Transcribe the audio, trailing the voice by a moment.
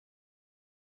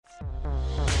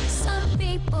Some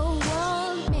people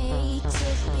want me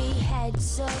to be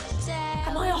heads up down.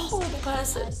 Am I a horrible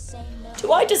person?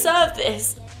 Do I deserve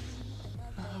this?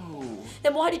 No.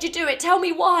 Then why did you do it? Tell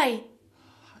me why.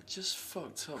 I just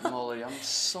fucked up, Molly. I'm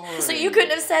sorry. So you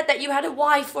couldn't have said that you had a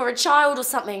wife or a child or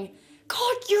something.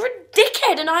 God, you're a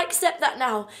dickhead and I accept that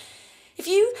now. If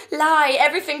you lie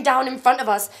everything down in front of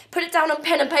us, put it down on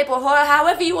pen and paper or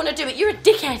however you want to do it, you're a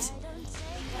dickhead.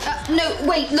 No,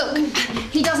 wait, look.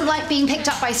 He doesn't like being picked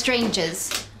up by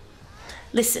strangers.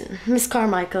 Listen, Miss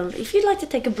Carmichael, if you'd like to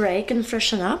take a break and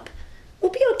freshen up,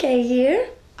 we'll be okay here.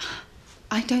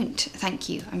 I don't, thank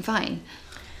you. I'm fine.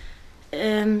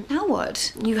 Now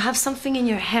what? You have something in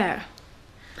your hair.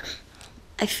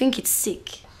 I think it's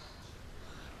sick.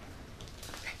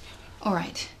 All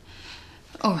right.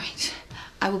 All right.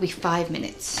 I will be 5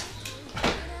 minutes.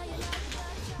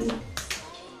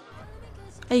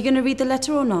 Are you going to read the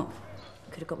letter or not?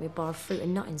 Could have got me a bar of fruit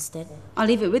and nut instead. I'll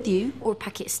leave it with you. Or a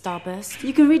packet of Starburst.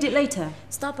 You can read it later.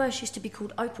 Starburst used to be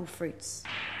called opal fruits.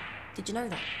 Did you know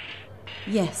that?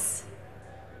 Yes.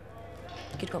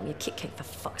 You could have got me a Kit Kat for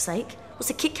fuck's sake. What's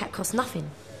a Kit Kat cost? Nothing.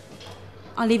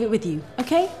 I'll leave it with you,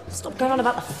 okay? Stop going on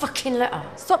about the fucking letter.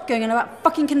 Stop going on about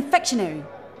fucking confectionery.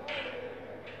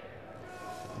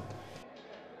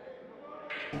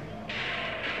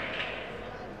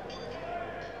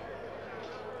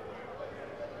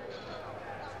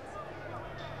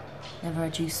 Never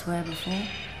heard you swear before.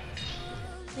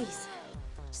 Please,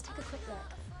 just take a quick look.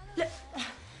 Look,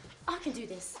 I can do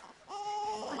this.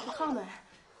 I can calm her.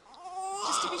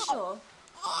 Just to be sure,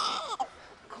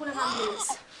 call an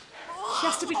ambulance. She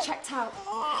has to be checked out.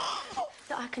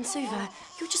 That I can soothe her.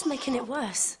 You're just making it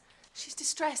worse. She's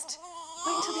distressed.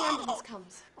 Wait until the ambulance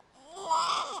comes.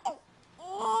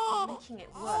 You're making it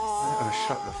worse. I'm gonna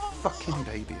shut the fucking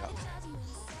baby up.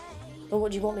 Well,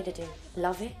 what do you want me to do?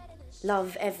 Love it?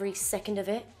 Love every second of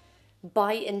it?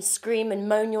 Bite and scream and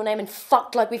moan your name and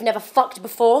fuck like we've never fucked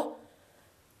before?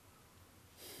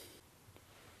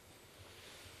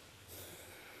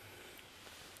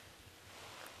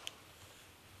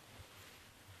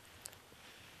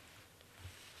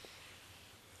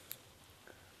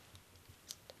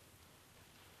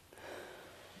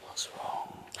 What's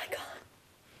wrong? I can't.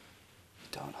 You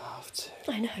don't have to.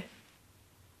 I know.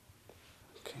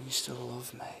 Can you still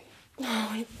love me?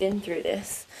 Oh, we've been through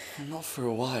this. Not for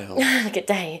a while. Like a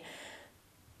day.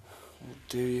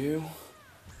 Do you?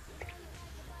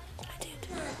 I did.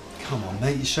 Come on,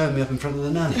 mate, you're showing me up in front of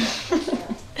the nanny.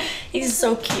 He's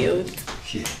so cute.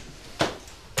 Yeah.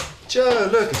 Joe,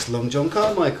 look, it's Long John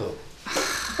Carmichael.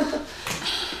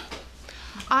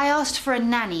 I asked for a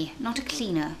nanny, not a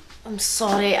cleaner. I'm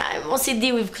sorry. What's the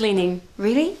deal with cleaning?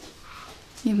 Really?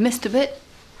 You've missed a bit.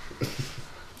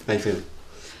 How you feeling?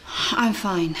 I'm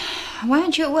fine. Why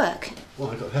aren't you at work? Well,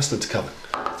 I got Hester to cover.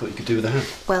 Thought you could do with a hand.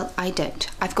 Well, I don't.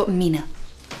 I've got Mina.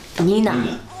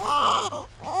 Nina.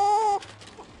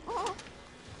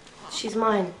 She's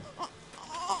mine.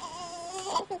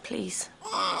 Please.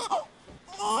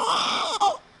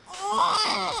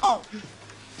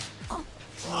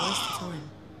 Waste of time.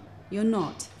 You're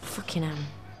not. Fucking am.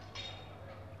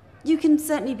 You can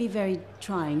certainly be very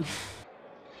trying.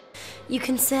 You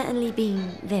can certainly be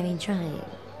very trying.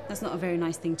 That's not a very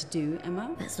nice thing to do,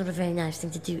 Emma. That's not a very nice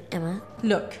thing to do, Emma.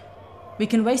 Look, we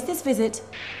can waste this visit,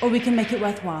 or we can make it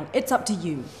worthwhile. It's up to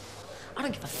you. I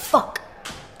don't give a fuck.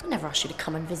 I never asked you to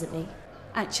come and visit me.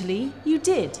 Actually, you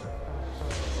did.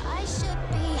 I should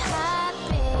be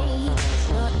happy,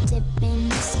 not tipping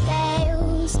the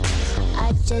scales.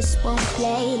 I just won't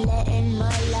play, letting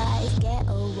my life get